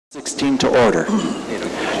16 to order.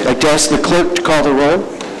 I'd like to ask the clerk to call the roll.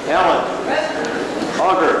 Allen.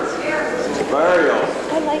 Auger. Barrio.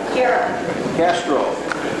 I like your Castro.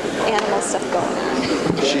 animal stuff going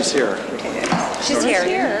on. She's here. She's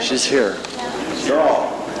here. She's here.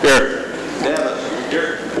 Shaw. Here. Davis.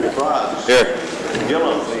 Here. Frost. Here.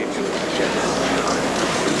 Gillum.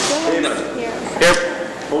 Damon.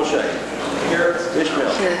 Here. O'Shea. Here.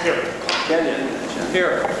 Ishmael. Here. Kenyon.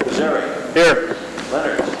 Here. Missouri. Here.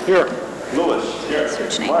 Leonard. Here. Lewis. Here.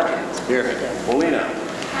 Martin. Here. Molina.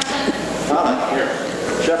 Pollock. Here.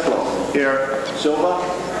 Shefflow. Here. Silva.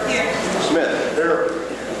 Here. Smith. Here.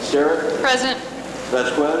 Sterrett. Present.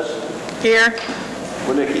 Vasquez. Here.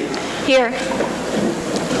 Winicki. Here.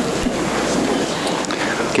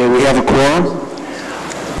 Okay, we have a quorum.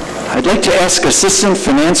 I'd like to ask Assistant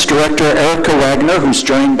Finance Director Erica Wagner, who's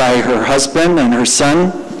joined by her husband and her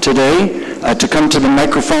son today, to come to the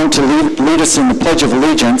microphone to lead us in the Pledge of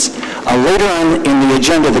Allegiance. Later on in the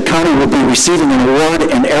agenda, the county will be receiving an award,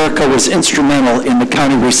 and Erica was instrumental in the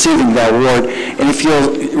county receiving that award. And if you'll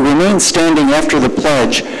remain standing after the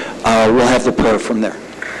pledge, we'll have the prayer from there.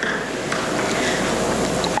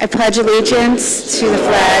 I pledge allegiance to the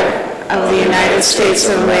flag of the United States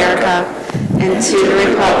of America and to the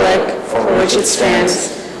republic for which it stands,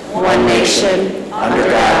 one nation, under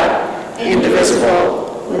God, indivisible,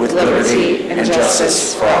 with liberty and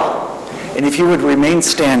justice for all. And if you would remain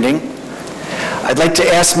standing, I'd like to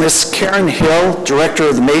ask Ms. Karen Hill, Director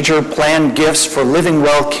of the Major Planned Gifts for Living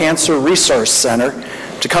Well Cancer Resource Center,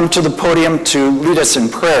 to come to the podium to lead us in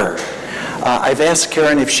prayer. I've asked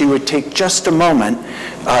Karen if she would take just a moment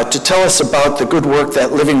to tell us about the good work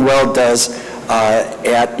that Living Well does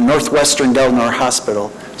at Northwestern Delnor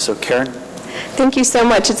Hospital. So Karen? Thank you so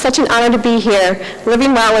much. It's such an honor to be here.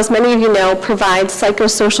 Living Well, as many of you know, provides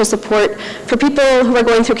psychosocial support for people who are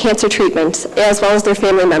going through cancer treatment, as well as their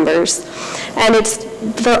family members. And it's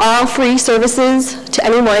for all free services to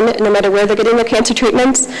anyone, no matter where they're getting their cancer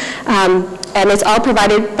treatments. And it's all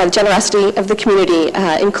provided by the generosity of the community,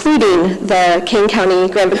 including the Kane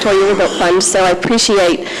County Grand Victoria Revolt Fund. So I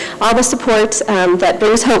appreciate all the support that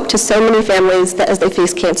brings hope to so many families as they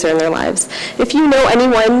face cancer in their lives. If you know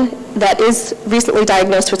anyone that is recently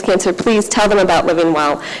diagnosed with cancer, please tell them about Living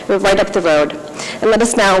Well. We're right up the road. And let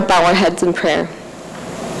us now bow our heads in prayer.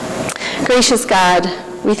 Gracious God,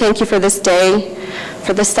 we thank you for this day,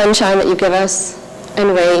 for the sunshine that you give us,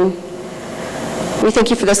 and rain. We thank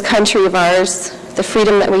you for this country of ours, the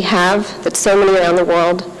freedom that we have that so many around the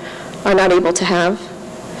world are not able to have.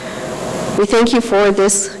 We thank you for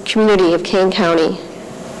this community of Kane County.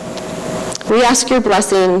 We ask your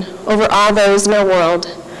blessing over all those in our world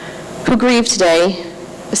who grieve today,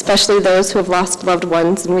 especially those who have lost loved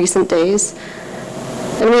ones in recent days.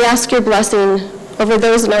 And we ask your blessing over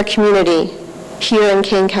those in our community here in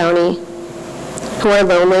Kane County who are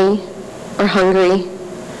lonely or hungry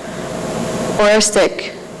or are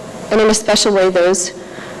sick, and in a special way those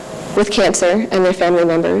with cancer and their family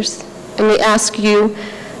members. And we ask you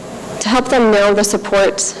to help them know the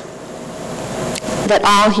support that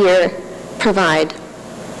all here provide.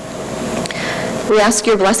 We ask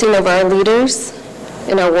your blessing over our leaders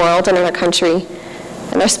in our world and in our country,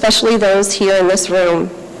 and especially those here in this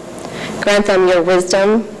room. Grant them your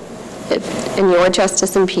wisdom and your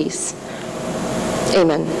justice and peace.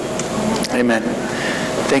 Amen. Amen.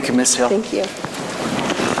 Thank you, Ms. Hill. Thank you. It's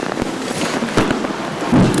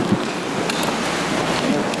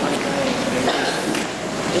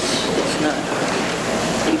not.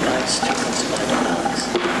 He buys chickens by the dollars.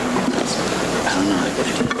 I don't know.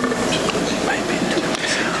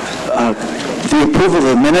 The approval of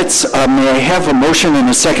the minutes, may I have a motion and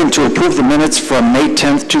a second to approve the minutes from May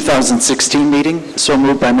 10th, 2016 meeting? So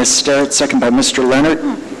moved by Ms. Sterrett, second by Mr. Leonard.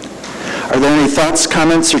 Are there any thoughts,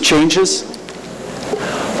 comments, or changes?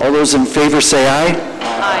 All those in favor say aye.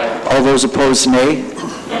 Aye. All those opposed, nay.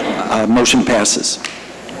 Motion passes.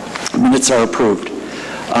 Minutes are approved.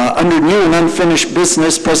 Under new and unfinished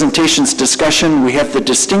business presentations discussion, we have the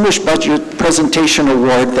Distinguished Budget Presentation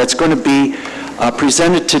Award that's going to be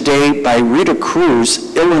presented today by Rita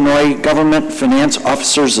Cruz, Illinois Government Finance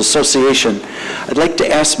Officers Association. I'd like to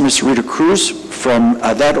ask Ms. Rita Cruz from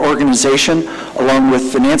that organization, along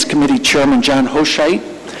with Finance Committee Chairman John Hoscheit,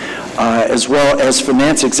 as well as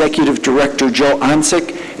Finance Executive Director Joe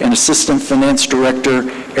Onsick and Assistant Finance Director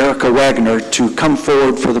Erica Wagner, to come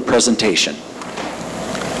forward for the presentation.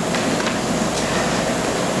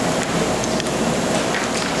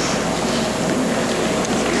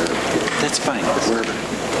 That's fine. Wherever.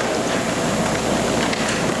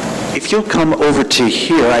 If you'll come over to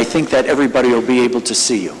here, I think that everybody will be able to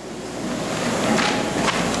see you.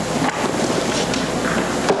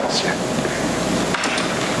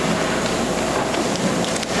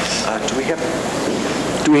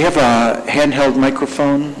 Do we have a handheld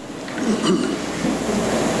microphone?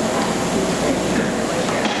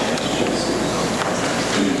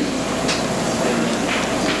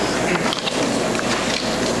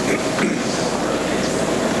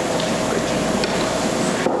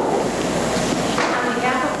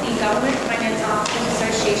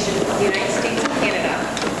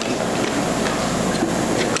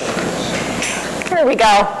 There we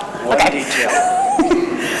go. Okay.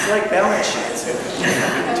 It's like balance sheets.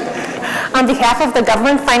 On behalf of the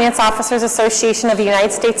Government Finance Officers Association of the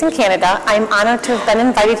United States and Canada, I am honored to have been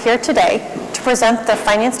invited here today to present the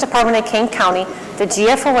Finance Department of Kane County the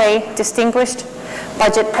GFOA Distinguished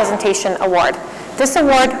Budget Presentation Award. This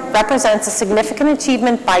award represents a significant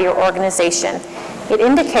achievement by your organization. It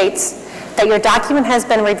indicates that your document has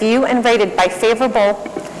been reviewed and rated by an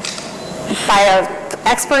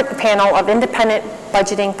expert panel of independent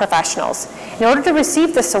budgeting professionals. In order to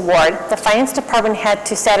receive this award, the Finance Department had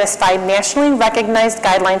to satisfy nationally recognized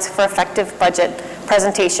guidelines for effective budget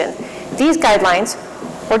presentation. These guidelines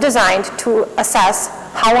were designed to assess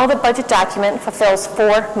how well the budget document fulfills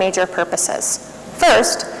 4 major purposes.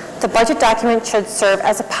 First, the budget document should serve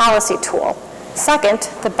as a policy tool. Second,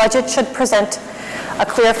 the budget should present a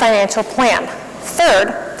clear financial plan.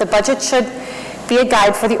 Third, the budget should be a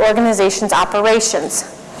guide for the organization's operations.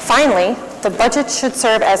 Finally, the budget should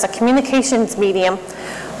serve as a communications medium,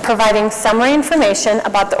 providing summary information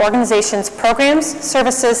about the organization's programs,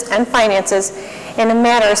 services, and finances in a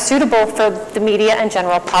manner suitable for the media and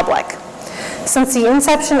general public. Since the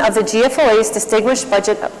inception of the GFOA's Distinguished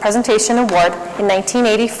Budget Presentation Award in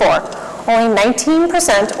 1984, only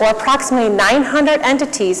 19%, or approximately 900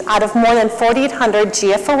 entities out of more than 4,800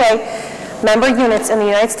 GFOA member units in the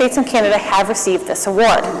United States and Canada have received this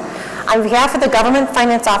award. On behalf of the Government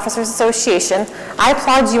Finance Officers Association, I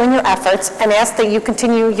applaud you in your efforts and ask that you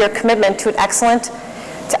continue your commitment to excellence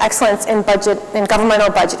in governmental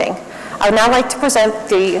budgeting. I would now like to present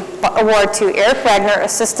the award to Eric Wagner,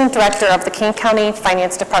 Assistant Director of the Kane County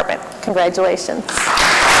Finance Department. Congratulations.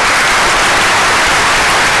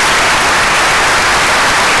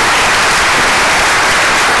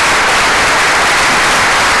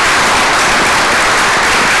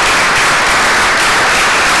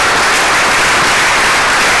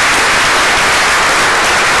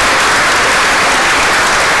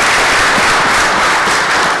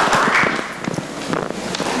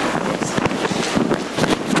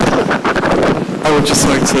 I would just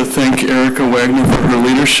like to thank Erica Wagner for her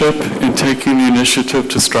leadership in taking the initiative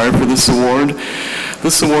to strive for this award.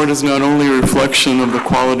 This award is not only a reflection of the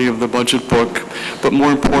quality of the budget book, but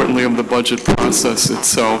more importantly of the budget process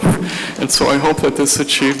itself. And so I hope that this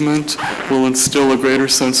achievement will instill a greater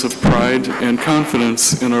sense of pride and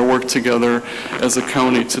confidence in our work together as a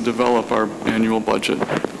county to develop our annual budget.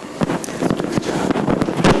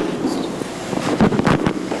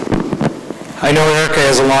 I know Erica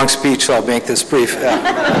has a long speech, so I'll make this brief.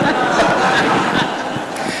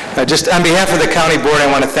 Just on behalf of the county board, I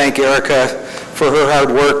want to thank Erica for her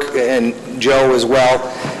hard work, and Joe as well.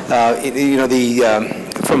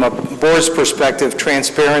 From a board's perspective,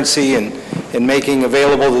 transparency and making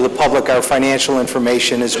available to the public our financial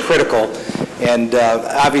information is critical. And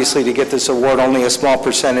obviously, to get this award, only a small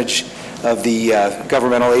percentage of the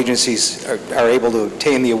governmental agencies are able to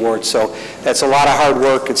obtain the award. So that's a lot of hard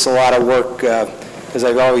work. It's a lot of work. As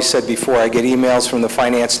I've always said before, I get emails from the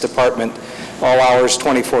finance department all hours,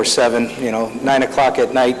 24/7. 9 o'clock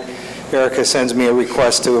at night, Erica sends me a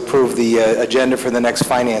request to approve the agenda for the next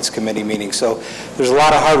finance committee meeting. So there's a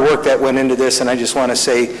lot of hard work that went into this, and I just want to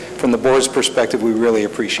say, from the board's perspective, we really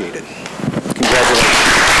appreciate it. Congratulations.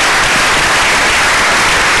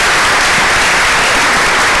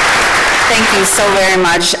 Thank you so very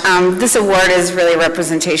much. This award is really a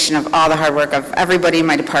representation of all the hard work of everybody in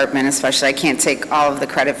my department, especially. I can't take all of the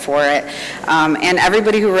credit for it. And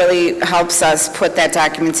everybody who really helps us put that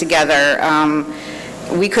document together.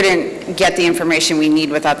 We couldn't get the information we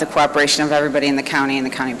need without the cooperation of everybody in the county and the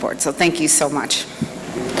county board. So thank you so much.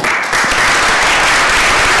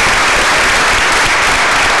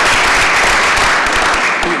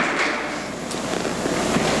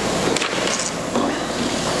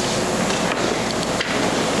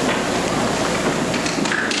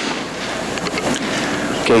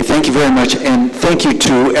 Okay, thank you very much, and thank you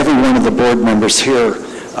to every one of the board members here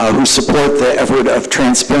who support the effort of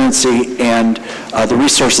transparency and the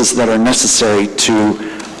resources that are necessary to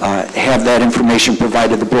have that information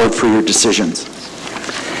provided to the board for your decisions.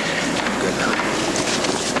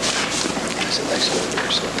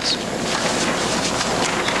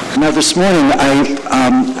 Now this morning,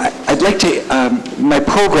 I'd like to, my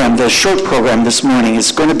program, the short program this morning,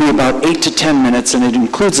 is going to be about 8 to 10 minutes, and it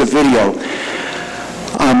includes a video.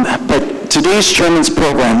 But today's chairman's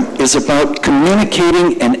program is about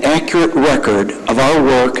communicating an accurate record of our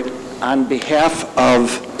work on behalf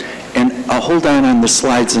of, and I'll hold on the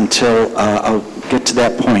slides until I'll get to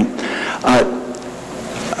that point.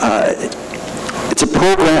 It's a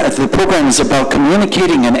program, the program is about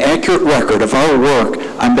communicating an accurate record of our work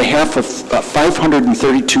on behalf of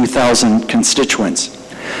 532,000 constituents.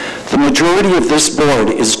 The majority of this board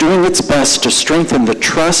is doing its best to strengthen the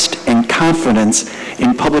trust and confidence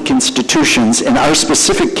in public institutions, in our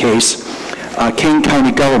specific case, Kane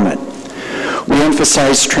County government. We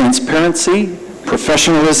emphasize transparency,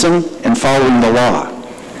 professionalism, and following the law.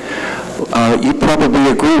 You probably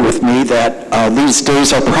agree with me that these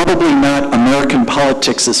days are probably not American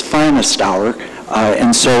politics' finest hour,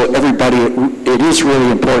 and so everybody, it is really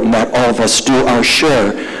important that all of us do our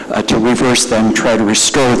share to reverse them, try to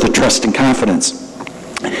restore the trust and confidence.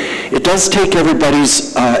 It does take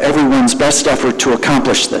everyone's best effort to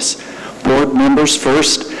accomplish this. Board members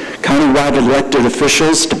first, countywide elected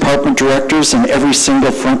officials, department directors, and every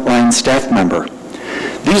single frontline staff member.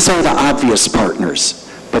 These are the obvious partners,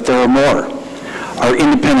 but there are more. Our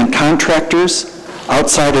independent contractors,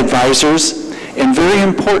 outside advisors, and very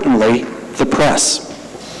importantly, the press.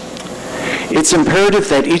 It's imperative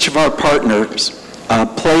that each of our partners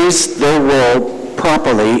plays their role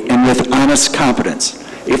properly and with honest competence.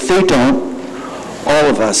 If they don't, all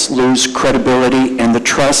of us lose credibility and the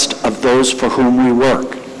trust of those for whom we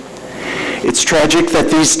work. It's tragic that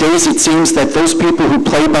these days it seems that those people who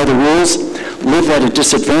play by the rules live at a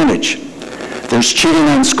disadvantage. There's cheating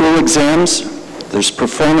on school exams, there's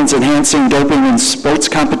performance-enhancing doping in sports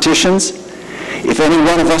competitions. If any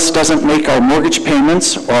one of us doesn't make our mortgage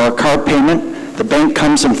payments or our car payment, the bank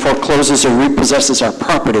comes and forecloses or repossesses our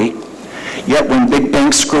property. Yet when big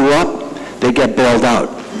banks screw up, they get bailed out.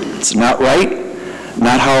 It's not right,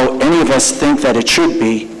 not how any of us think that it should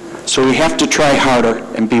be, so we have to try harder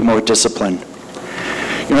and be more disciplined.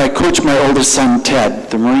 You know, I coached my oldest son, Ted,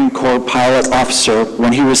 the Marine Corps pilot officer,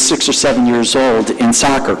 when he was 6 or 7 years old in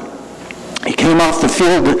soccer. He came off the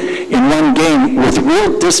field in one game with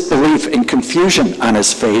real disbelief and confusion on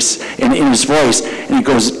his face and in his voice, and he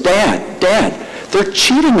goes, Dad, they're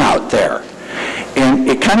cheating out there. And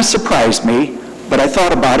it kind of surprised me, but I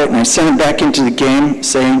thought about it, and I sent him back into the game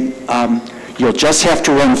saying, you'll just have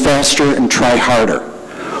to run faster and try harder.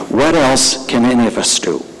 What else can any of us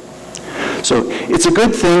do? So it's a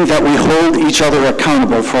good thing that we hold each other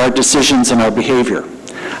accountable for our decisions and our behavior.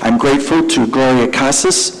 I'm grateful to Gloria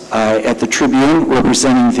Casas at the Tribune,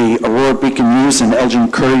 representing the Aurora Beacon News and Elgin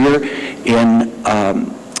Courier in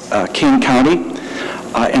Kane County,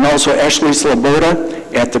 and also Ashley Sloboda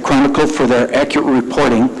at the Chronicle for their accurate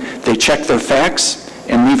reporting. They check their facts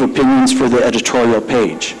and leave opinions for the editorial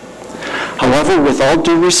page. However, with all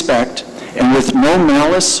due respect, and with no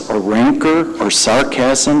malice or rancor or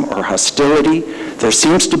sarcasm or hostility, there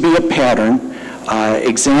seems to be a pattern.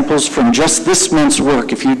 Examples from just this month's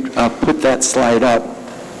work, if you put that slide up.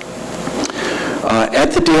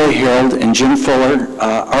 At the Daily Herald and Jim Fuller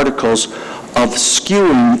articles of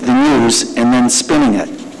skewing the news and then spinning it.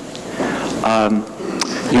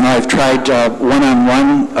 You know, I've tried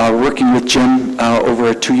one-on-one working with Jim over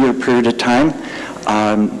a 2-year period of time.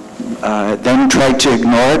 Then tried to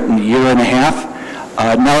ignore it in a year and a half.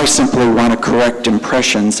 Now I simply want to correct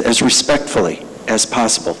impressions as respectfully as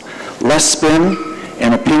possible. Less spin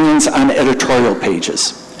and opinions on editorial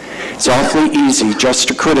pages. It's awfully easy just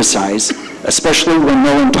to criticize, especially when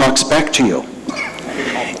no one talks back to you.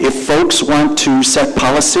 If folks want to set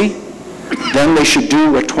policy, then they should do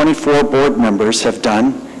what 24 board members have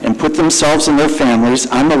done and put themselves and their families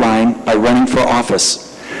on the line by running for office.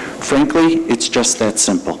 Frankly, it's just that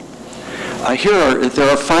simple. There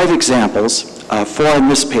are 5 examples, 4 on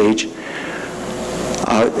this page.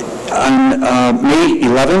 On May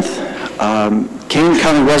 11th, Kane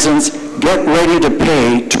County residents, get ready to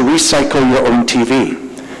pay to recycle your own TV.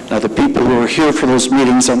 Now, the people who are here for those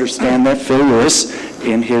meetings understand that Phil Lewis,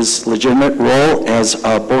 in his legitimate role as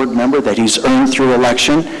a board member that he's earned through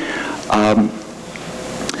election,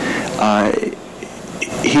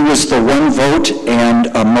 he was the one vote and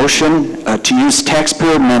a motion to use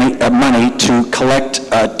taxpayer money to collect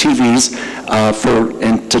TVs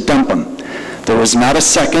and to dump them. There was not a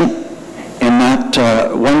second and not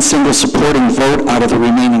one single supporting vote out of the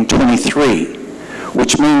remaining 23,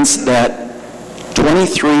 which means that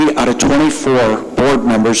 23 out of 24 board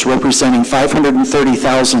members representing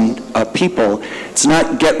 530,000 people, it's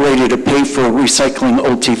not get ready to pay for recycling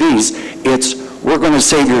old TVs, it's we're going to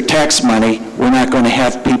save your tax money, we're not going to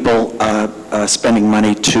have people spending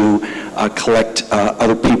money to collect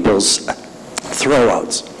other people's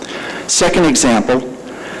throwouts. Second example,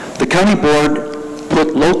 the county board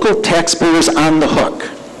put local taxpayers on the hook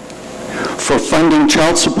for funding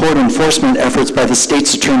child support enforcement efforts by the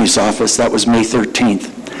state's attorney's office. That was May 13th.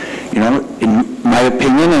 You know, in my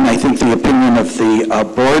opinion, and I think the opinion of the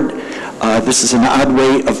board, this is an odd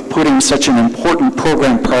way of putting such an important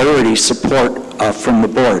program priority support from the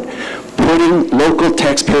board. Putting local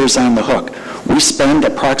taxpayers on the hook. We spend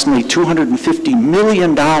approximately $250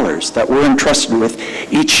 million that we're entrusted with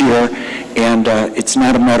each year, and it's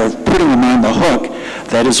not a matter of putting them on the hook.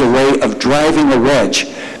 That is a way of driving a wedge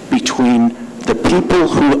between the people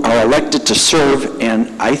who are elected to serve, and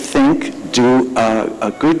I think do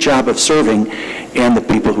a good job of serving, and the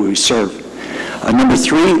people who we serve. Number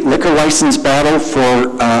 3, liquor license battle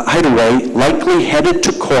for Hideaway likely headed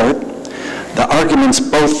to court. The arguments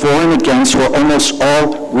both for and against were almost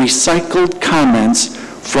all recycled comments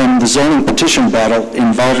from the zoning petition battle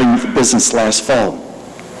involving the business last fall.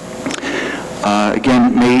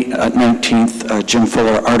 Again, May 19th, Jim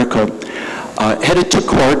Fuller article. Headed to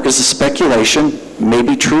court is a speculation, may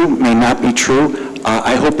be true, may not be true.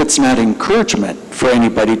 I hope it's not encouragement for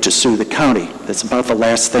anybody to sue the county. That's about the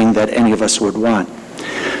last thing that any of us would want.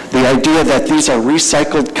 The idea that these are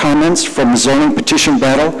recycled comments from the zoning petition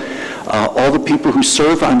battle, all the people who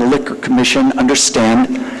serve on the Liquor Commission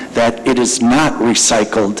understand that it is not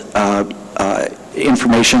recycled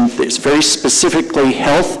information. It's very specifically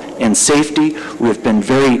health and safety. We have been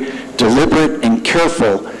very deliberate and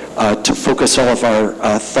careful to focus all of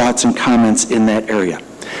our thoughts and comments in that area.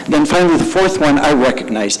 Then finally, the fourth one, I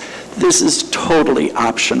recognize this is totally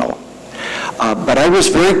optional. But I was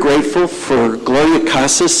very grateful for Gloria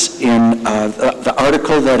Casas in the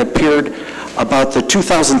article that appeared about the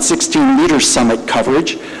 2016 Leaders Summit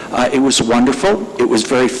coverage. It was wonderful, it was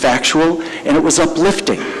very factual, and it was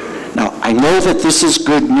uplifting. Now, I know that this is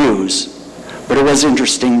good news, but it was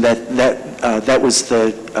interesting that that was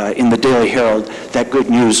in the Daily Herald, that good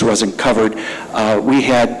news wasn't covered. We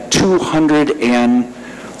had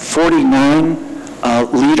 249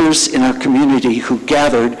 leaders in our community who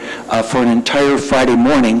gathered for an entire Friday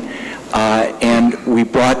morning, and we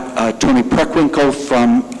brought Tony Preckwinkle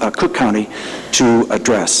from Cook County to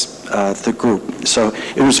address the group. So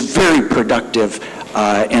it was very productive,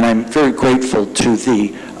 and I'm very grateful to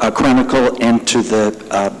the Chronicle and to the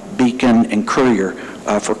Beacon and Courier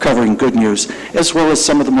for covering good news, as well as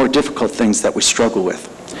some of the more difficult things that we struggle with.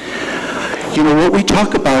 You know, what we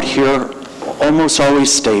talk about here almost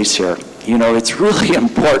always stays here. You know, it's really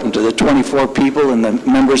important to the 24 people and the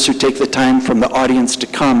members who take the time from the audience to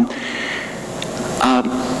come.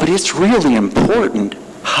 But it's really important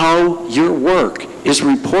how your work is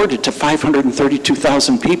reported to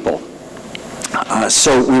 532,000 people.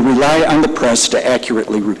 So we rely on the press to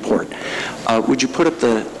accurately report. Would you put up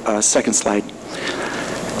the second slide?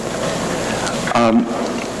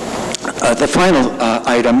 The final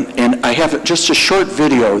item, and I have just a short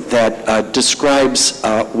video that describes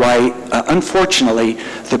why, unfortunately,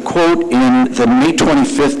 the quote in the May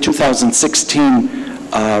 25th, 2016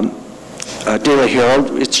 Daily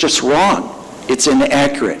Herald, it's just wrong. It's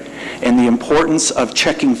inaccurate. And the importance of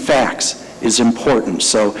checking facts is important.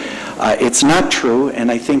 So it's not true, and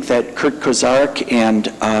I think that Kurt Kozarek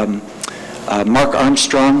and Mark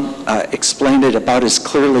Armstrong explained it about as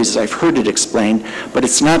clearly as I've heard it explained, but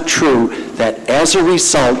it's not true that as a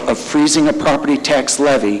result of freezing a property tax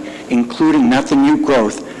levy, including not the new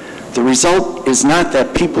growth, the result is not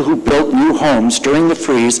that people who built new homes during the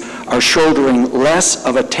freeze are shouldering less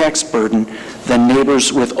of a tax burden than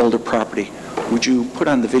neighbors with older property. Would you put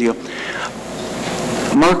on the video?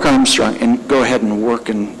 Mark Armstrong, and go ahead and work,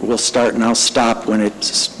 and we'll start, and I'll stop when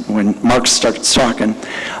Mark starts talking.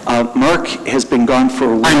 Mark has been gone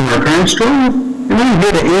for a week. I'm Mark Armstrong, and I'm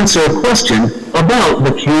here to answer a question about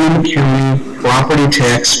the Kane County property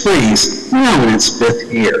tax freeze, now in its 5th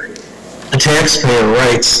year. A taxpayer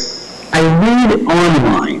writes, I read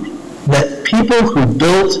online that people who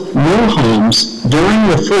built new homes during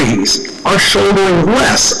the freeze are shouldering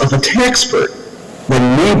less of a tax burden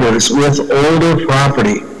than neighbors with older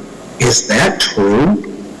property. Is that true?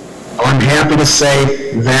 I'm happy to say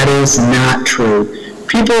that is not true.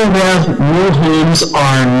 People who have new homes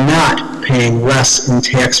are not paying less in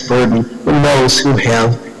tax burden than those who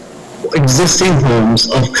have existing homes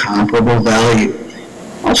of comparable value.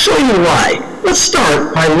 I'll show you why. Let's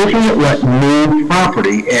start by looking at what new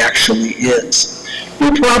property actually is.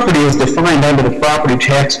 New property is defined under the property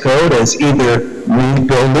tax code as either new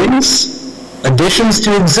buildings, additions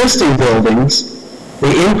to existing buildings, the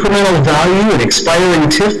incremental value in expiring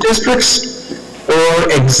TIF districts, or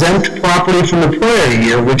exempt property from the prior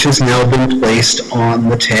year, which has now been placed on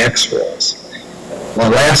the tax rolls.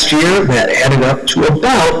 Well, last year, that added up to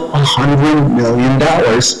about $100 million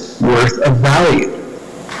worth of value.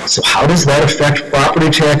 So how does that affect property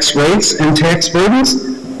tax rates and tax burdens?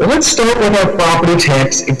 Well, let's start with our property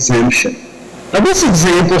tax exemption. Now, this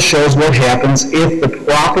example shows what happens if the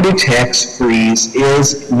property tax freeze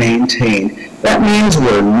is maintained. That means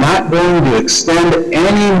we're not going to extend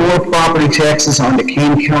any more property taxes onto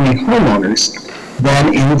Kane County homeowners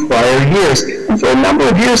than in prior years. And for a number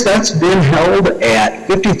of years, that's been held at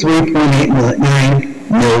 $53.89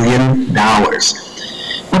 million. Now,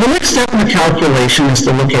 the next step in the calculation is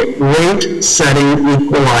to look at rate setting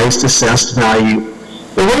equalized assessed value.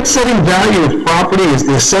 The rate setting value of property is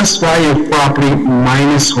the assessed value of property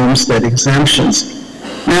minus homestead exemptions.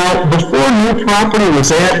 Now, before new property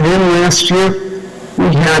was added in last year,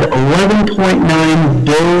 we had $11.9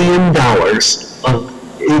 billion of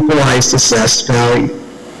equalized assessed value.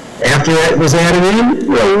 After that was added in,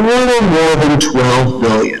 we're a little more than $12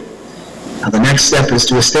 billion. Now, the next step is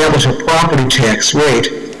to establish a property tax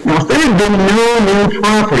rate. Now, if there had been no new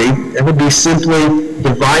property, that would be simply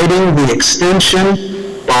dividing the extension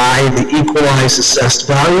by the equalized assessed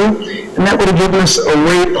value, and that would have given us a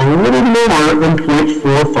rate a little more than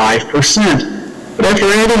 0.45%. But after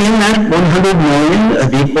adding in that $100 million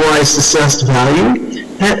of equalized assessed value,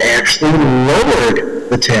 that actually lowered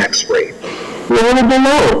the tax rate. We're a little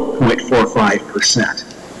below 0.45%.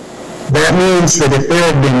 That means that if there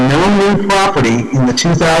had been no new property in the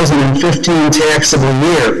 2015 taxable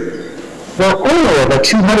year, the owner of a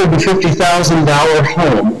 $250,000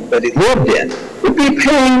 home that he lived in would be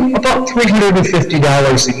paying about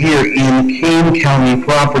 $350 a year in Kane County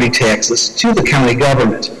property taxes to the county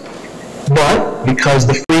government. But because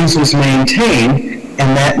the freeze was maintained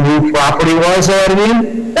and that new property was added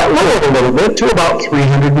in, that lowered a little bit to about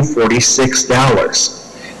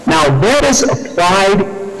 $346. Now, that is applied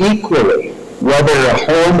equally, whether a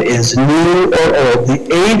home is new or old. The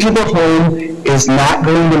age of the home is not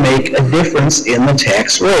going to make a difference in the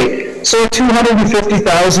tax rate. So a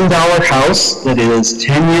 $250,000 house that is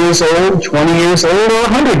 10 years old, 20 years old, or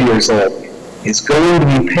 100 years old is going to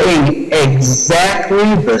be paying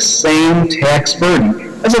exactly the same tax burden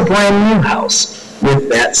as a brand new house with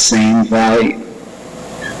that same value.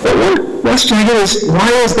 But one question I get is, why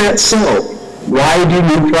is that so? Why do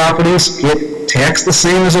new properties get taxed the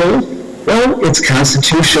same as old? Well, it's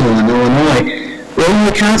constitutional in Illinois.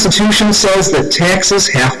 The Constitution says that taxes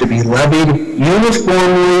have to be levied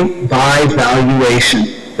uniformly by valuation.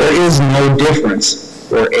 There is no difference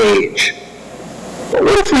for age. But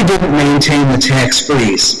what if we didn't maintain the tax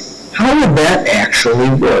freeze? How would that actually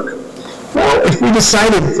work? Well, if we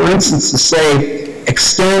decided, for instance, to say,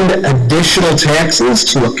 extend additional taxes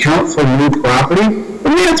to account for new property,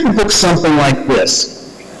 then the answer would look something like this.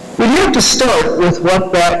 We'd have to start with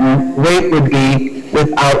what that rate would be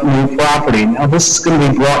without new property. Now, this is going to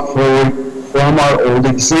be brought forward from our old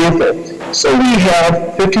example. So we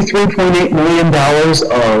have $53.8 million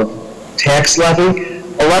of tax levy,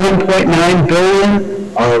 $11.9 billion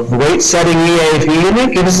of rate-setting EAV, and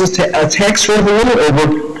that gives us a tax rate of a little over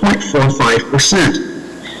 0.45%.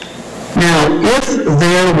 Now, if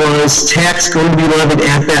there was tax going to be levied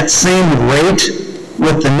at that same rate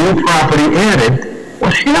with the new property added,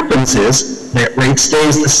 what happens is that rate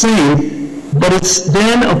stays the same, but it's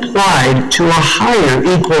then applied to a higher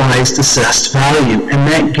equalized assessed value, and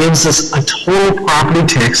that gives us a total property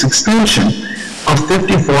tax extension of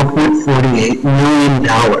 $54.48 million.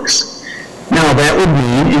 Now, that would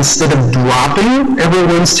mean instead of dropping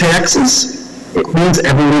everyone's taxes, it means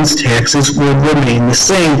everyone's taxes would remain the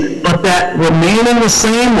same, but that remaining the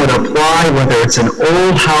same would apply whether it's an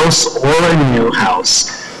old house or a new house.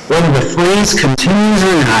 Whether the freeze continues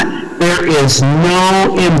or not, there is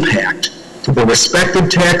no impact to the respective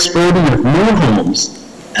tax burden of new homes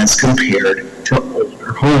as compared to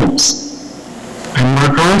older homes. I'm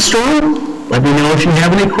Mark Armstrong. Let me know if you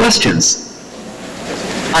have any questions.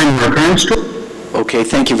 I'm Mark Armstrong. Okay,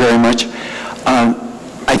 thank you very much.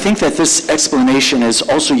 I think that this explanation is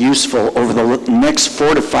also useful over the next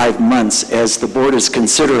 4 to 5 months as the board is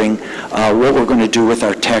considering what we're going to do with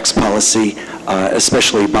our tax policy,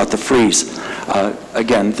 especially about the freeze.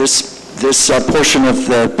 Again, this portion of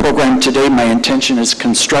the program today, my intention is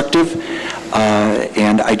constructive,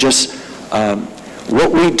 and I just,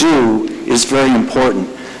 what we do is very important.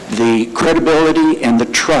 The credibility and the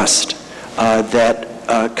trust that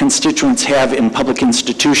constituents have in public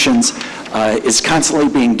institutions is constantly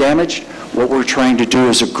being damaged. What we're trying to do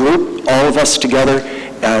as a group, all of us together,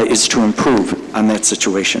 is to improve on that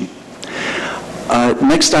situation.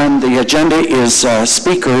 Next on the agenda is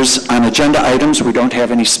speakers on agenda items. We don't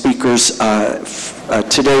have any speakers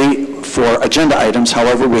today for agenda items.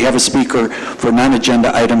 However, we have a speaker for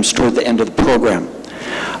non-agenda items toward the end of the program.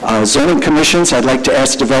 Zoning commissions, I'd like to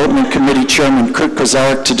ask Development Committee Chairman Kurt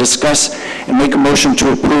Kozarek to discuss and make a motion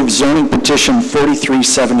to approve zoning petition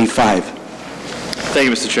 4375. Thank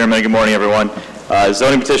you, Mr. Chairman. Good morning, everyone.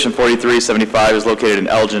 Zoning petition 4375 is located in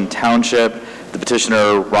Elgin Township. The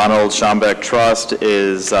petitioner, Ronald Schombeck Trust,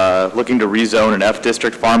 is looking to rezone an F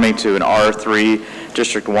District farming to an R3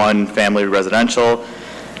 District 1 family residential.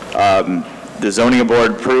 The zoning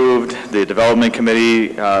board approved, the development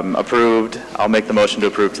committee approved. I'll make the motion to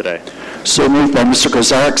approve today. So moved by Mr.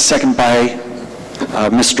 Kozarek, second by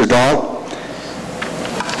Mr. Dahl.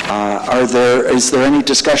 Is there any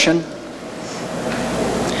discussion?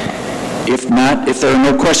 If not, if there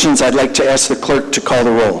are no questions, I'd like to ask the clerk to call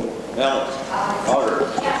the roll. Ellis. Auger.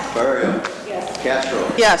 Yes. Barrio. Yes. Castro.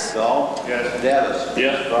 Yes. Dahl. Yes. Davis.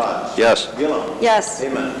 Yes. Rod. Yes. Gillum. Yes.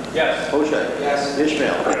 Heyman. Yes. O'Shea. Yes.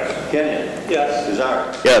 Ishmael. Yes. Kenyon. Yes.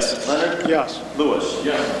 Kazar. Yes. Leonard. Yes. Lewis.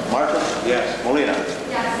 Yes. Martin. Yes. Molina.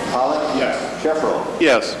 Yes. Pollock. Yes. Sheffro.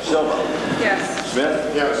 Yes. Silva. Yes.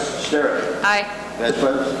 Smith. Yes. Sterrett. Aye.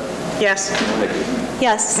 Vasquez. Yes. Winicky.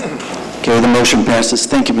 Yes. Okay, the motion passes.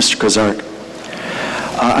 Thank you, Mr. Kozarek.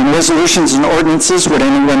 On resolutions and ordinances, would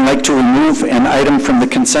anyone like to remove an item from the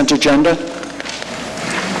consent agenda?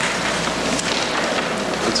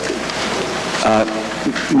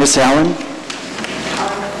 Ms. Allen?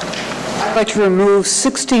 I'd like to remove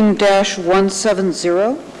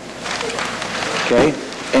 16-170. Okay.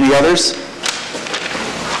 Any others?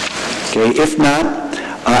 Okay, if not,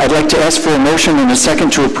 I'd like to ask for a motion and a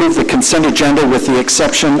second to approve the consent agenda with the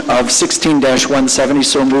exception of 16-170.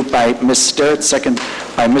 So moved by Ms. Sterrett, second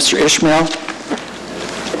by Mr. Ishmael.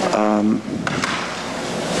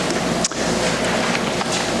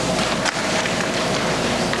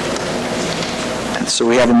 And so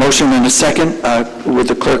we have a motion and a second. Would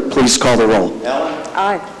the clerk please call the roll? Allen.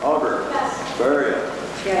 Aye. Auger. Yes. Barrio.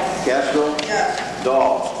 Yes. Castro. Yes.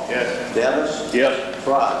 Dahl. Yes. Davis. Yes.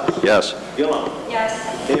 Rod. Yes. Gillum. Yes.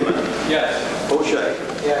 Heyman. Yes. O'Shea.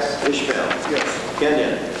 Yes. Ishmael. Yes.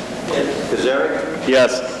 Kenyon. Yes. Kazarick.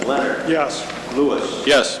 Yes. Leonard. Yes. Lewis.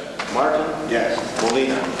 Yes. Martin. Yes.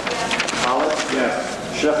 Molina. Pollock. Yes.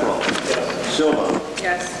 Sheffro. Yes. Silva.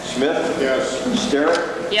 Yes. Smith. Yes. Sterrett.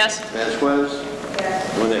 Yes. Vasquez. Yes.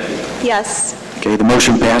 Winicky. Yes. Okay, the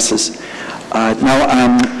motion passes. Now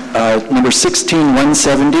on number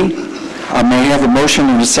 16-170, may I have a motion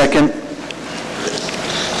and a second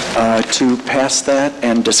to pass that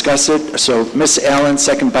and discuss it? So Ms. Allen,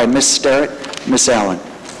 second by Ms. Sterrett. Ms. Allen.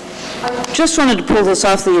 Just wanted to pull this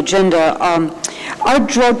off the agenda. Our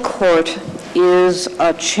drug court is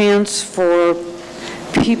a chance for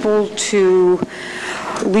people to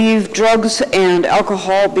leave drugs and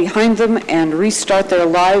alcohol behind them and restart their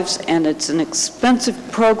lives, and it's an expensive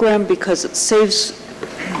program because it saves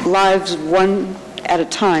lives one at a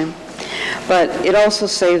time, but it also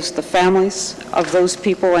saves the families of those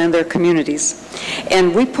people and their communities.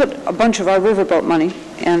 And we put a bunch of our riverboat money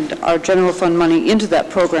and our general fund money into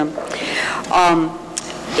that program.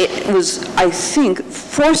 It was, I think,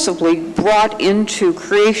 forcibly brought into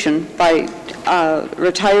creation by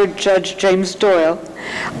retired Judge James Doyle.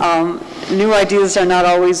 New ideas are not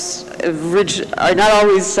always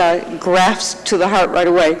grasped to the heart right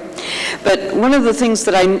away. But one of the things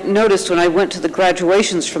that I noticed when I went to the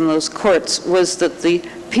graduations from those courts was that the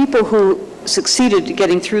people who succeeded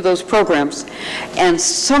getting through those programs, and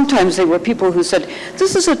sometimes they were people who said,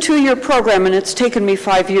 this is a 2-year program and it's taken me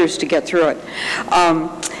 5 years to get through it.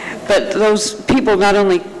 But those people not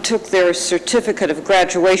only took their certificate of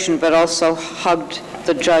graduation, but also hugged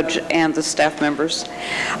the judge and the staff members.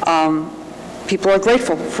 People are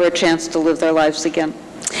grateful for a chance to live their lives again.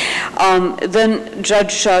 Then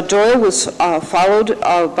Judge Doyle was followed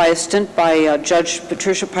by a stint by Judge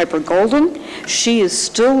Patricia Piper Golden. She is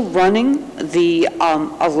still running the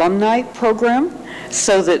alumni program,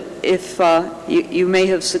 so that if you may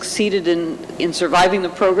have succeeded in surviving the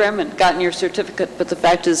program and gotten your certificate, but the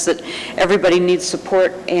fact is that everybody needs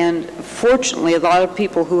support, and fortunately a lot of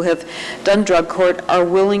people who have done drug court are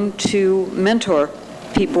willing to mentor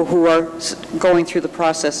people who are going through the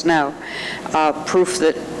process now. Proof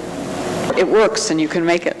that it works and you can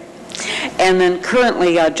make it. And then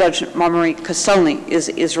currently Judge Marie Caselny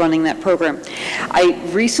is running that program. I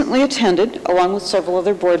recently attended, along with several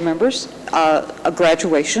other board members, a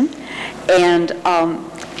graduation, and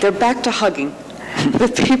they're back to hugging. The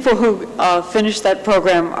people who finished that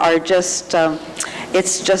program are just,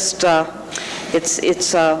 it's just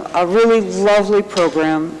It's a really lovely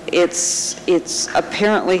program. It's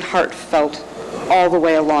apparently heartfelt all the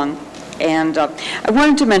way along. And I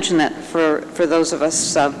wanted to mention that for those of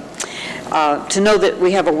us to know that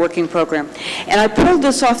we have a working program. And I pulled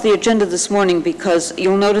this off the agenda this morning because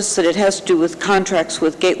you'll notice that it has to do with contracts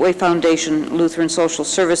with Gateway Foundation, Lutheran Social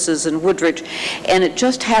Services, and Woodridge. And it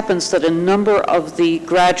just happens that a number of the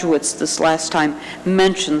graduates this last time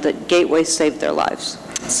mentioned that Gateway saved their lives.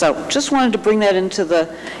 So just wanted to bring that into the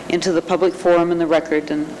public forum and the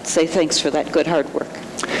record and say thanks for that good hard work.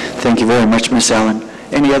 Thank you very much, Ms. Allen.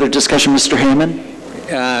 Any other discussion, Mr. Heyman?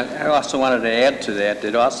 I also wanted to add to that,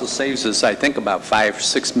 it also saves us, I think, about $5 or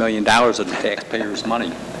 $6 million of the taxpayers'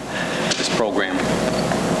 money, this program.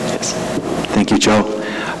 Yes. Thank you, Joe.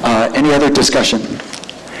 Any other discussion?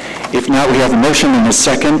 If not, we have a motion and a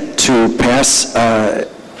second to pass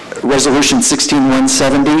Resolution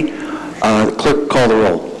 16170. Clerk, call the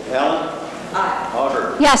roll. Allen? Aye.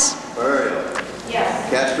 Auger? Yes. Burial? Yes.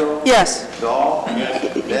 Castro? Yes. Dahl? Yes.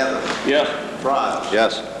 Davis? Yes. Fry?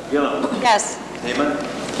 Yes. Gillum? Yes. Heyman?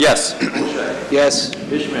 Yes. O'Shea? Yes.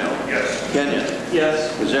 Ishmael? Yes. Kenyon?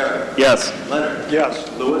 Yes. Kazari? Yes. Leonard? Yes.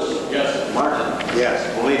 Lewis? Yes. Martin? Yes.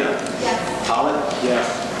 Molina? Yes. Pollock? Yes.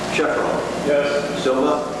 Sheffield? Yes.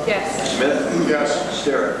 Silva? Yes. Smith? Yes.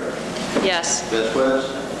 Sterrett? Yes. Vasquez?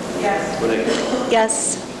 Yes. Winnick?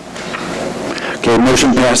 Yes. Okay,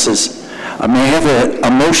 motion passes. May I have a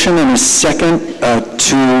motion and a second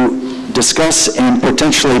to discuss and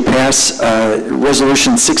potentially pass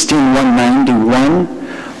Resolution 16191.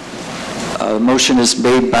 Motion is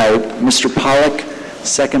made by Mr. Pollock,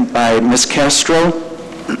 second by Ms. Castro.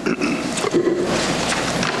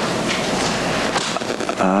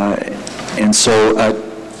 And so,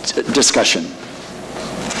 discussion.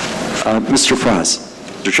 Mr. Frost.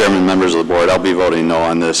 Mr. Chairman, members of the board, I'll be voting no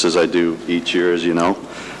on this, as I do each year, as you know,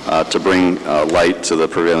 to bring light to the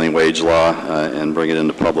prevailing wage law and bring it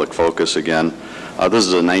into public focus again. This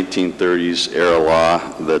is a 1930s era law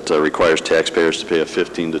that requires taxpayers to pay a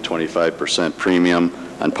 15 to 25% premium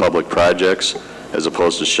on public projects, as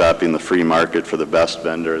opposed to shopping the free market for the best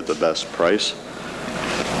vendor at the best price.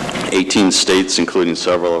 18 states, including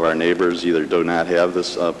several of our neighbors, either do not have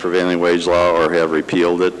this prevailing wage law or have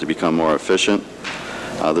repealed it to become more efficient.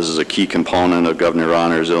 This is a key component of Governor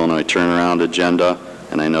Rauner's Illinois turnaround agenda,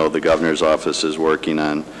 and I know the governor's office is working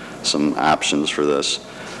on some options for this.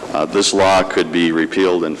 This law could be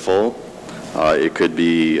repealed in full. It could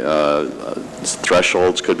be,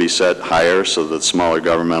 thresholds could be set higher so that smaller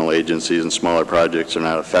governmental agencies and smaller projects are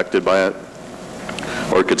not affected by it.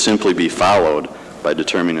 Or it could simply be followed by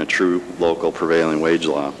determining a true local prevailing wage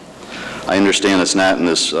law. I understand it's not in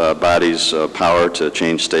this body's power to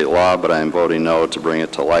change state law, but I am voting no to bring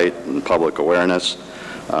it to light and public awareness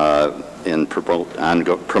and promote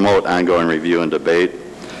ongoing review and debate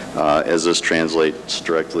as this translates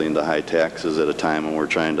directly into high taxes at a time when we're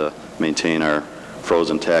trying to maintain our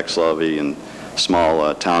frozen tax levy, and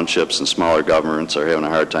small townships and smaller governments are having a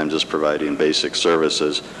hard time just providing basic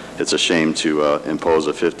services. It's a shame to impose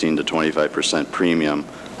a 15 to 25% premium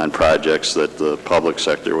on projects that the public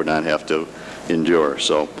sector would not have to endure.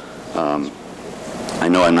 So I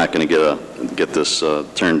know I'm not going to get this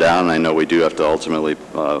turned down. I know we do have to ultimately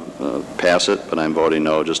pass it, but I'm voting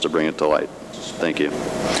no just to bring it to light. Thank you.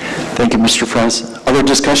 Thank you, Mr. Frost. Other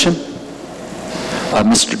discussion?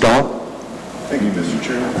 Mr. Dahl? Thank you, Mr.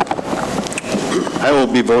 Chairman. I will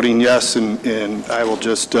be voting yes, and I will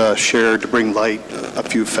just share to bring light a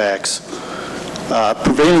few facts.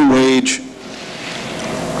 Prevailing wage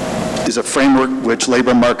is a framework which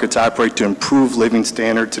labor markets operate to improve living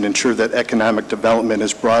standards and ensure that economic development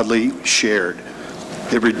is broadly shared.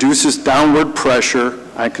 It reduces downward pressure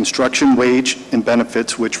on construction wage and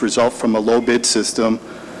benefits which result from a low bid system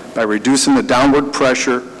by reducing the downward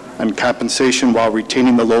pressure on compensation while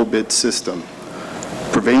retaining the low bid system.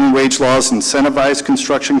 Prevailing wage laws incentivize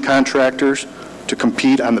construction contractors to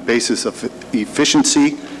compete on the basis of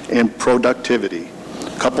efficiency and productivity.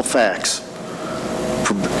 A couple facts.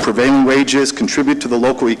 Prevailing wages contribute to the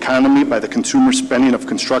local economy by the consumer spending of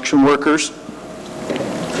construction workers.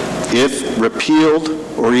 If repealed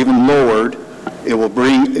or even lowered, it will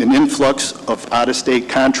bring an influx of out-of-state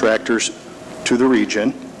contractors to the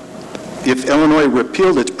region. If Illinois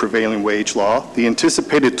repealed its prevailing wage law, the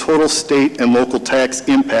anticipated total state and local tax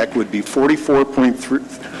impact would be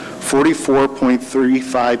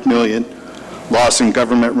 $44.35 million loss in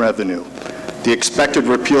government revenue. The expected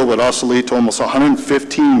repeal would also lead to almost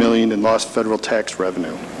 $115 million in lost federal tax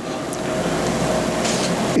revenue.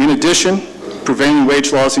 In addition, prevailing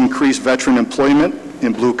wage laws increase veteran employment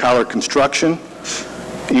in blue-collar construction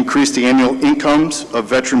increased the annual incomes of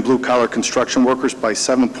veteran blue-collar construction workers by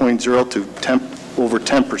 7.0 to over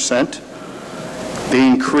 10%. They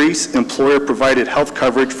increase employer-provided health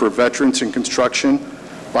coverage for veterans in construction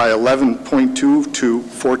by 11.2 to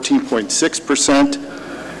 14.6%,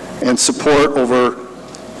 and support over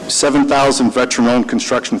 7,000 veteran-owned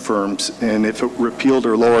construction firms, and if it repealed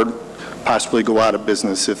or lowered, possibly go out of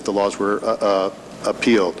business if the laws were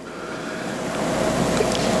appealed.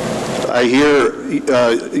 I hear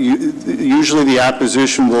usually the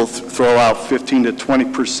opposition will throw out 15 to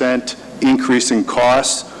 20% increase in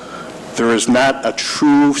costs. There is not a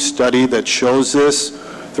true study that shows this.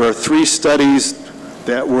 There are 3 studies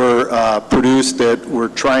that were produced that were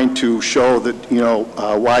trying to show that,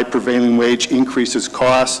 why prevailing wage increases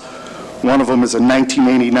costs. One of them is a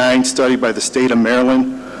 1989 study by the state of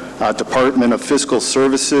Maryland, Department of Fiscal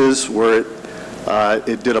Services, where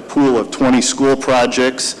it did a pool of 20 school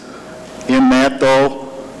projects. In that, though,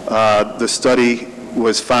 the study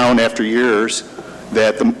was found after years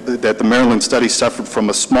that the Maryland study suffered from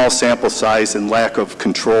a small sample size and lack of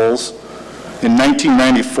controls. In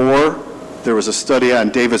 1994, there was a study on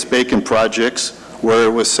Davis-Bacon projects where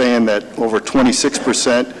it was saying that over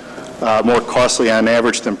 26% more costly on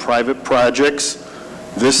average than private projects.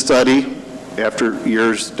 This study, after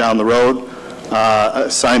years down the road,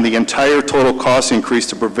 assigned the entire total cost increase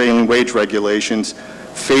to prevailing wage regulations,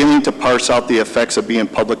 failing to parse out the effects of being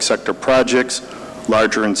public sector projects,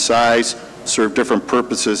 larger in size, serve different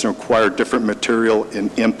purposes, and require different material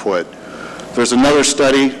and input. There's another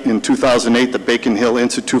study in 2008, the Bacon Hill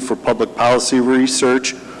Institute for Public Policy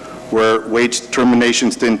Research, where wage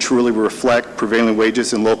determinations didn't truly reflect prevailing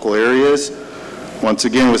wages in local areas. Once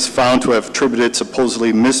again, it was found to have attributed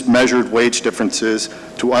supposedly mismeasured wage differences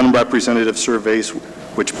to unrepresentative surveys,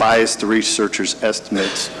 which biased the researchers'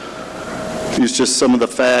 estimates. These are just some of the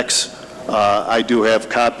facts. I do have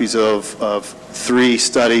copies of 3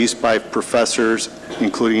 studies by professors,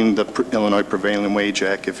 including the Illinois Prevailing Wage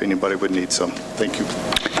Act, if anybody would need some. Thank you.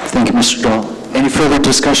 Thank you, Mr. Dahl. Any further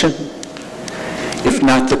discussion? If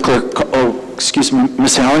not, the clerk, excuse me,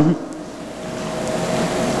 Ms. Allen?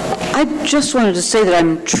 I just wanted to say that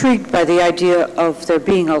I'm intrigued by the idea of there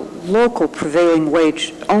being a local prevailing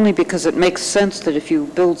wage, only because it makes sense that if you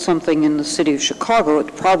build something in the city of Chicago,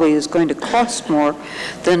 it probably is going to cost more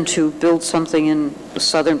than to build something in the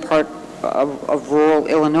southern part of rural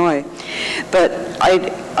Illinois. But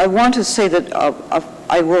I want to say that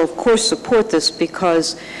I will, of course, support this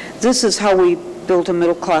because this is how we build a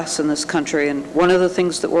middle class in this country. And one of the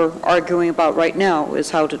things that we're arguing about right now is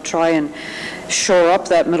how to try and shore up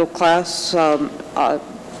that middle class,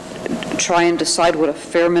 try and decide what a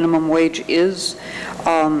fair minimum wage is,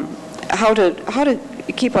 how to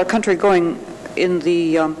keep our country going in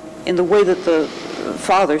the way that the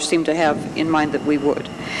fathers seem to have in mind that we would.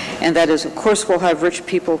 And that is, of course, we'll have rich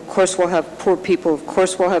people, of course we'll have poor people, of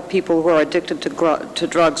course we'll have people who are addicted to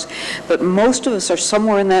drugs, but most of us are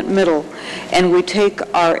somewhere in that middle, and we take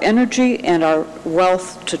our energy and our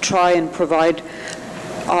wealth to try and provide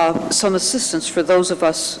some assistance for those of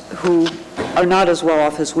us who are not as well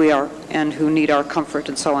off as we are and who need our comfort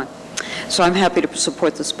and so on. So I'm happy to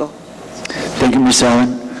support this bill. Thank you, Ms.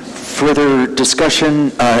 Allen. Further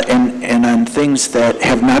discussion and on things that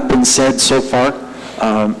have not been said so far?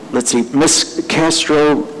 Let's see, Ms.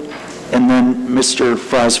 Castro and then Mr.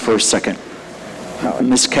 Frost for a second.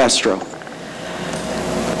 Ms. Castro.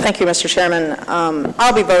 Thank you, Mr. Chairman.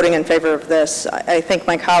 I'll be voting in favor of this. I think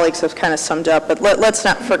my colleagues have kind of summed up, but let's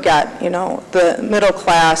not forget, the middle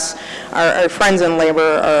class, our friends in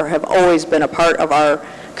labor have always been a part of our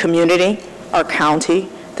community, our county.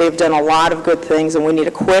 They've done a lot of good things, and we need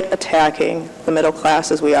to quit attacking the middle class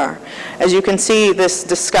as we are. As you can see, this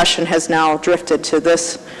discussion has now drifted to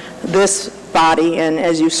this body, and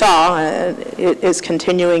as you saw, it is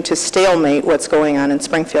continuing to stalemate what's going on in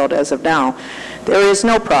Springfield as of now. There is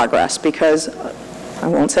no progress because, I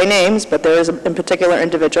won't say names, but there is a particular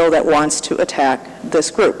individual that wants to attack this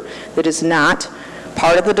group. That is not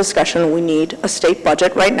part of the discussion. We need a state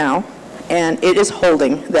budget right now, and it is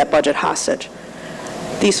holding that budget hostage.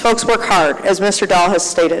 These folks work hard, as Mr. Dahl has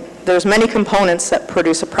stated. There's many components that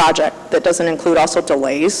produce a project that doesn't include also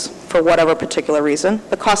delays for whatever particular reason.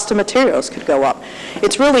 The cost of materials could go up.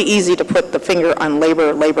 It's really easy to put the finger on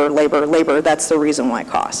labor, labor, labor, labor. That's the reason why it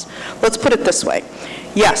costs. Let's put it this way.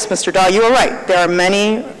 Yes, Mr. Dahl, you are right. There are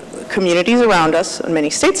many communities around us and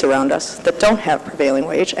many states around us that don't have prevailing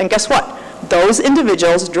wage. And guess what? Those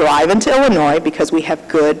individuals drive into Illinois because we have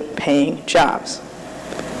good paying jobs.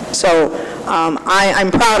 So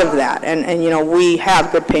I'm proud of that, and we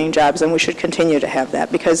have good paying jobs, and we should continue to have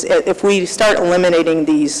that, because if we start eliminating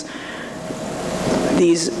these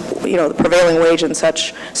these, the prevailing wage and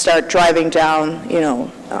such start driving down, the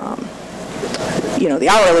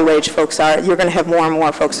hourly wage folks are, you're going to have more and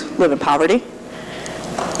more folks live in poverty.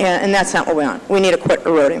 And that's not what we want. We need to quit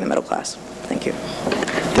eroding the middle class. Thank you.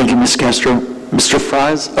 Thank you, Ms. Castro. Mr.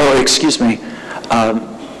 Fries? Oh, excuse me.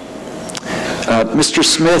 Mr.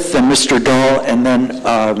 Smith and Mr. Dahl, and then,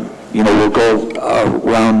 we'll go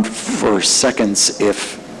around for seconds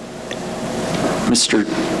if Mr.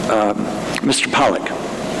 Pollack.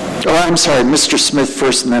 Oh, I'm sorry, Mr. Smith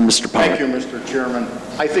first and then Mr. Pollack. Thank you, Mr. Chairman.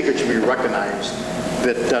 I think it should be recognized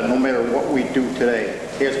that no matter what we do today,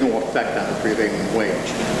 has no effect on the prevailing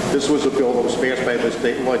wage. This was a bill that was passed by the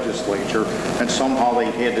state legislature, and somehow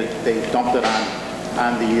they dumped it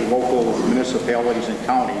on the local municipalities and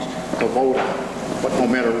counties to vote on. But no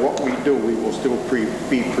matter what we do, we will still be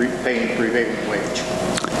paying prevailing wage.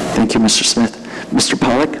 Thank you, Mr. Smith. Mr.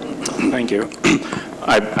 Pollack? Thank you.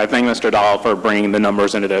 I thank Mr. Dahl for bringing the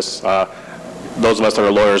numbers into this. Those of us that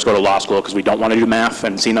are lawyers go to law school because we don't want to do math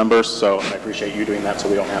and see numbers, so I appreciate you doing that so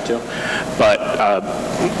we don't have to. But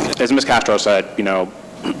as Ms. Castro said, we don't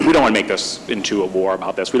want to make this into a war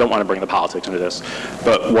about this. We don't want to bring the politics into this.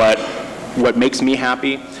 But what makes me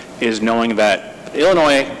happy is knowing that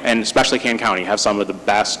Illinois, and especially Kane County, have some of the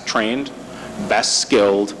best trained, best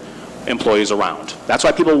skilled employees around. That's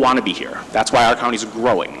why people want to be here. That's why our county's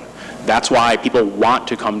growing. That's why people want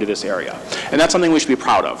to come to this area. And that's something we should be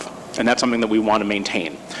proud of. And that's something that we want to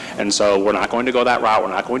maintain. And so we're not going to go that route. We're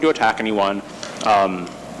not going to attack anyone.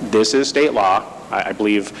 This is state law. I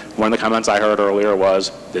believe one of the comments I heard earlier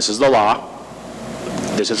was, this is the law.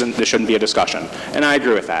 This shouldn't be a discussion. And I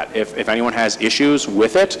agree with that. If anyone has issues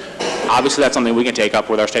with it, obviously that's something we can take up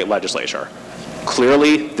with our state legislature.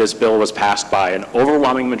 Clearly, this bill was passed by an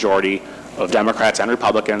overwhelming majority of Democrats and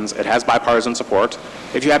Republicans. It has bipartisan support.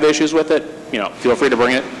 If you have issues with it, feel free to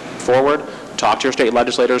bring it forward. Talk to your state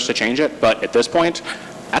legislators to change it. But at this point,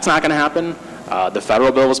 that's not going to happen. The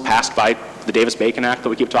federal bill was passed by the Davis-Bacon Act that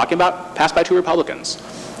we keep talking about, passed by 2 Republicans.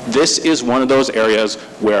 This is one of those areas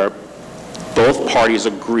where both parties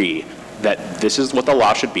agree that this is what the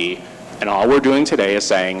law should be, and all we're doing today is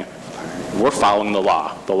saying we're following the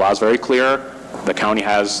law. The law is very clear. The county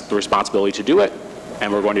has the responsibility to do it,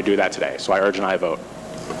 and we're going to do that today. So I urge an aye vote.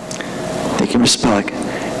 Thank you, Mr. Pollack.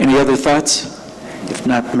 Any other thoughts? If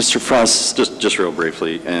not, Mr. Frost. Just real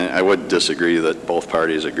briefly, and I would disagree that both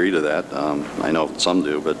parties agree to that. I know some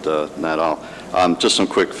do, but not all. Just some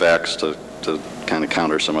quick facts to kind of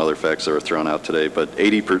counter some other facts that were thrown out today, but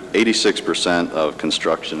 86% of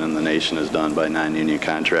construction in the nation is done by non-union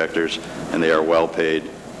contractors, and they are well-paid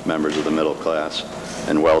members of the middle class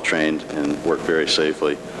and well-trained and work very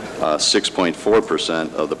safely.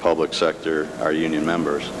 6.4% of the public sector are union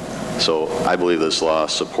members. So I believe this law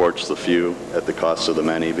supports the few at the cost of the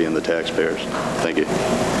many, being the taxpayers. Thank you.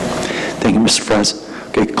 Thank you, Mr. Frost.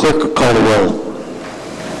 Okay, clerk will call the roll.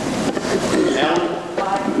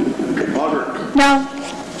 No.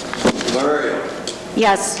 Valerio.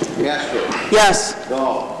 Yes. Castro. Yes.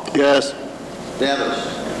 Dahl. Yes. Davis.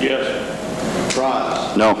 Yes.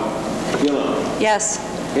 Frost. No. Gillum. Yes.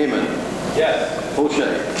 Heyman. Yes.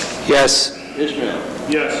 O'Shea. Yes. Ishmael.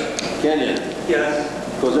 Yes. Kenyon. Yes.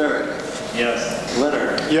 Kozarek. Yes.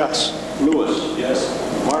 Leonard. Yes. Lewis.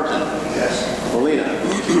 Yes. Martin. Yes. Molina.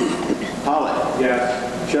 Pollack.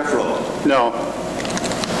 Yes. Sheffro. No.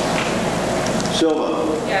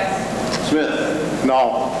 Silva. Yes. Smith.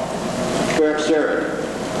 No. Sarah.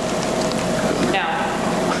 No.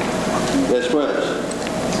 Vespuez.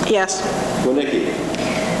 Yes. Winicki.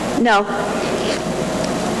 No.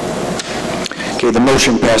 Okay, the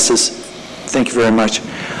motion passes. Thank you very much.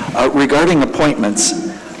 Regarding appointments,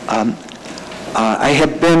 I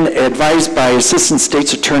have been advised by Assistant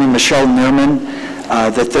State's Attorney Michelle Neerman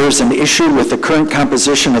that there's an issue with the current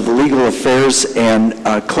composition of the Legal Affairs and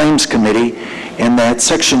Claims Committee, and that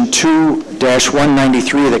Section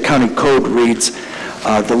 2-193 of the County Code reads,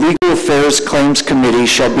 the Legal Affairs Claims Committee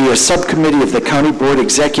shall be a subcommittee of the County Board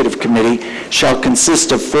Executive Committee, shall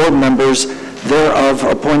consist of 4 members thereof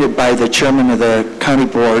appointed by the chairman of the county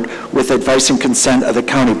board with advice and consent of the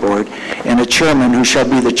county board, and a chairman who shall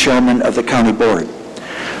be the chairman of the county board.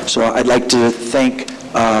 So I'd like to thank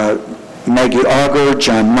Maggie Auger,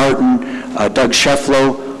 John Martin, Doug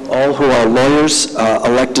Shefflow, all who are lawyers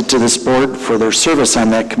elected to this board for their service on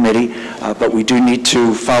that committee, but we do need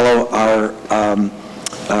to follow our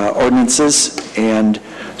ordinances, and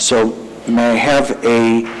so may I have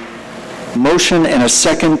a motion and a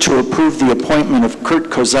second to approve the appointment of Kurt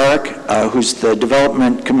Kozarek, who's the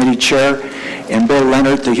Development Committee Chair, and Bill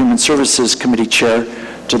Leonard, the Human Services Committee Chair,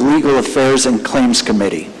 to the Legal Affairs and Claims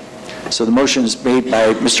Committee. So the motion is made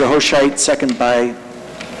by Mr. Hoshite, second by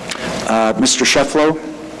Mr. Shefflow.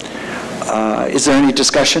 Is there any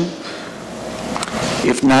discussion?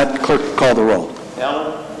 If not, clerk, call the roll.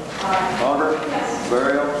 Allen? Auger? Yes.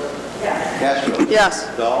 Burial? Yes. Castro?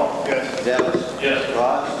 Yes. Dahl? Yes. Davis? Yes.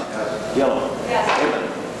 Ross? Yes. Gillum? Yes.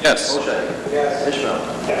 Heyman? Yes. O'Shea? Yes. Ishmael?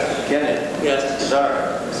 Yes. Kenny? Yes.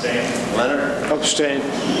 Sar? Abstain. Leonard? Abstain.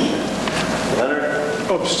 Leonard?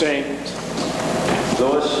 Abstain.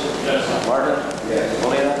 Lewis? Yes. Martin? Yes.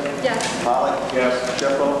 Molina? Yes. Pollock? Yes.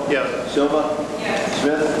 Sheffel? Yes. Silva? Yes.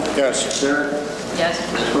 Smith? Yes. Stern?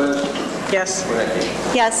 Yes. Quiz? Yes.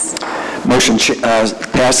 Yes. Motion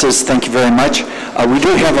passes. Thank you very much. We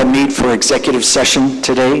do have a need for executive session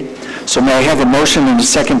today. So may I have a motion and a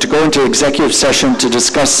second to go into executive session to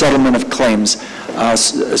discuss settlement of claims?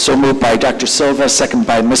 So moved by Dr. Silva, second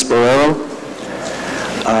by Ms. Barrero.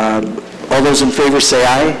 All those in favor say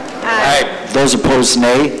aye. Aye. Those opposed,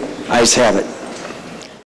 nay. Ayes have it.